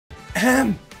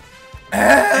What's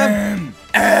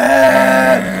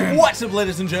up,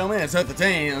 ladies and gentlemen? It's at the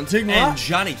Tan and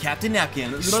Johnny Captain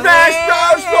Napkin. Smash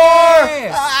Bros.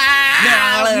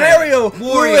 Mario,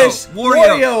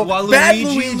 Wario,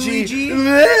 Waluigi.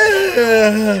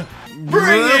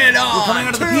 Bring it on! We're coming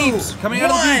out of the peeps. Coming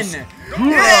out of the peeps.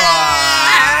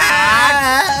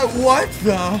 What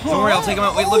the? Don't worry, I'll take him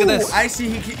out. Wait, look at this. I see.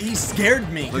 He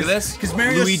scared me. Look at this. Because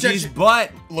Mario's Luigi's butt.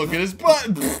 Look at his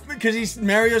butt. Because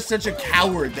Mario's such a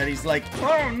coward that he's like,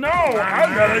 oh no,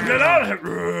 I gotta get out of here.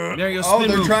 Mario, spin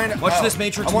they're move. trying to. Watch this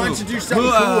Matrix I wanted move. to do something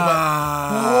cool, but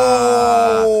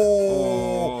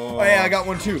oh yeah, I got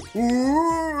one too.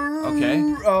 Okay.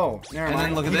 Oh, never mind. And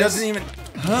then look at he this. Doesn't even.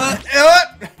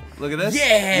 Look at this.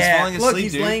 Yeah. He's falling asleep, Look,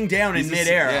 he's dude. laying down in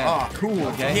midair. Yeah. Oh, cool.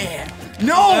 Okay. Yeah.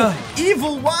 No,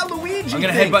 evil Waluigi. I'm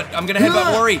gonna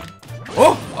headbutt Worry.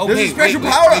 Oh, okay, there's a special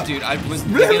wait, power. Wait, dude, I was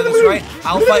thinking of this right.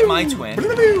 I'll fight my twin,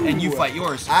 and you fight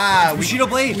yours. Bushido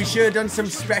Blade. We should have done some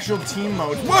special team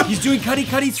mode. What? He's doing cutty,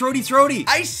 throaty.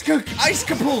 Ice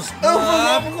couples.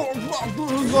 Stop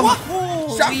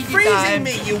freezing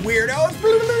me, you weirdos.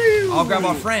 I'll grab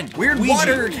our friend. Weird Ouija.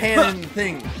 water cannon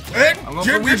thing. I'm going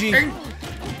for Ouija.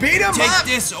 Beat him Take up.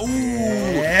 this.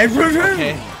 Ooh.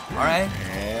 Okay. All right.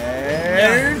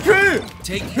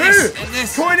 Take this and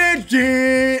this. Look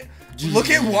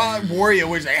at what Wario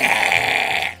was.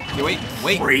 Wait.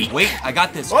 I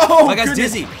got this. Oh, my guy's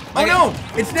goodness. dizzy. Oh no,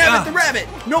 it's Nabbit the rabbit.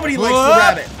 Nobody likes the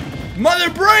rabbit. Mother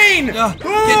brain. Get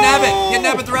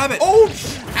Nabbit the rabbit.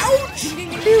 Ouch.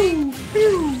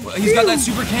 He's got that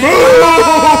super cannon.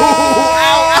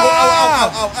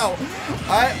 Ow.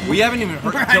 We haven't even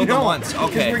killed him once.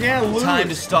 Okay, we're gonna lose. Time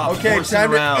to stop horsing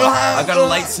time around. to, I've got a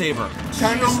lightsaber.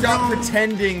 Time to stop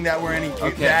pretending that we're any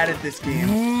bad at this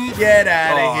game. Get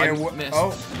out of here.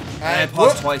 I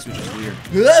paused twice, which is weird.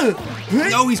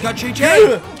 No, he's got Che.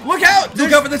 Look out!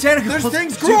 Look out for the tentacles. There's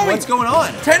things growing. Dude, what's going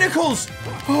on? Tentacles.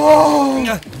 Oh.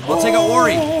 I'll take a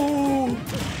Worry.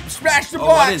 Smash the box.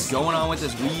 What is going on with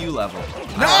this Wii U level?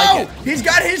 No, I like it. He's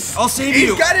got his. I'll save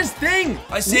you. He's got his thing.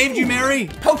 I saved you, Mary.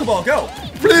 Pokeball, go.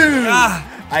 I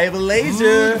have a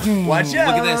laser. Watch out.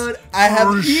 Look at this. I have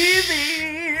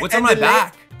Eevee. What's on my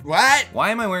back? What? Why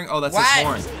am I wearing? Oh, that's his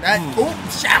horn.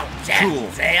 Shout. Cool.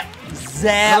 Zap.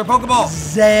 Another Pokeball.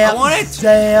 Zap. I want it.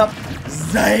 Zap.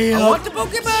 I want the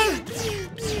Pokeball.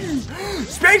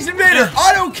 Space Invader.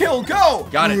 Auto kill. Go.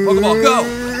 Got it. Pokeball. Go.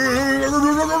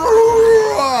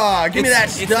 Give me that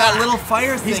stuff. It's that little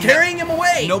fire thing. He's carrying him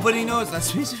away. Nobody knows. That's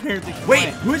Space Invader thing. Wait,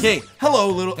 who's? Okay. Hello,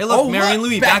 little. Hey, look, Mary and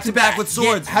Louie, back to back with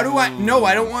swords. Yeah, how do I? No,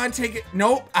 I don't want to take it.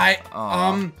 Nope.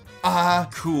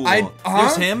 Cool.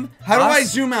 There's him. How do I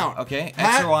zoom out? Okay.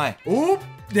 X or Y. Oop.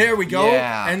 There we go.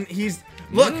 Yeah. And he's.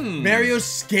 Look, Mario's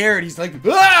scared. He's like,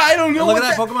 I don't know. Look at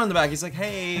that Pokemon in the back. He's like,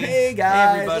 hey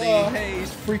guys. Hey, everybody. Oh, hey,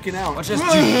 he's freaking out. Watch this.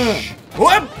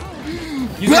 What?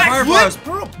 Use the fire flowers.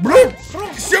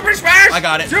 Super Smash! I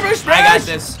got it. Super Smash! I got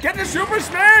this. Get the Super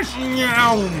Smash!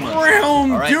 All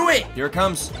right, do it! Here it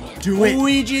comes. Do it!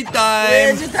 Luigi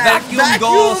time! Vacuum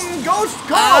Ghost! Ghost!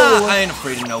 Go! I ain't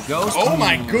afraid of no ghost. Oh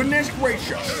my goodness gracious!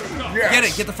 Yes. Get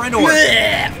it! Get the friend orb!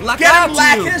 Get them,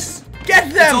 Lacus!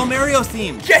 Get them! It's all Mario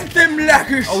themed! Get them,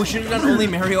 Lacus! Oh, we should have done only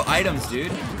Mario items,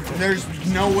 dude. There's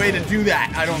no way to do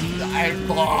that.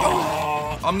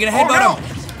 I'm gonna headbutt him!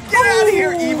 Get out of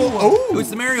here, evil! Oh, it's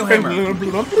the Mario hammer. Look,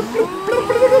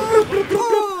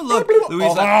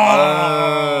 Louie's like,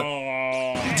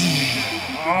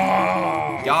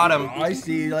 got him. I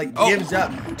see, gives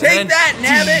up. Take Take that,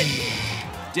 Nabbit!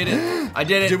 Did it. I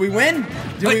did it. Did we win?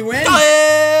 Did we win?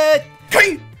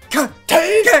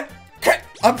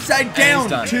 Upside down,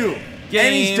 too.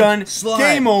 And he's done.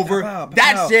 Game over.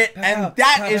 That's it. And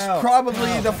that is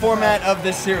probably the format of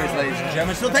this series, ladies and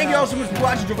gentlemen. So thank you all so much for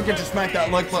watching. Don't forget to smack that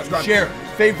like button, share,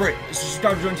 favorite,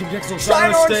 subscribe to Team Pixel,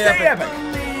 sign on, stay epic.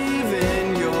 Believe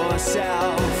in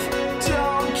yourself.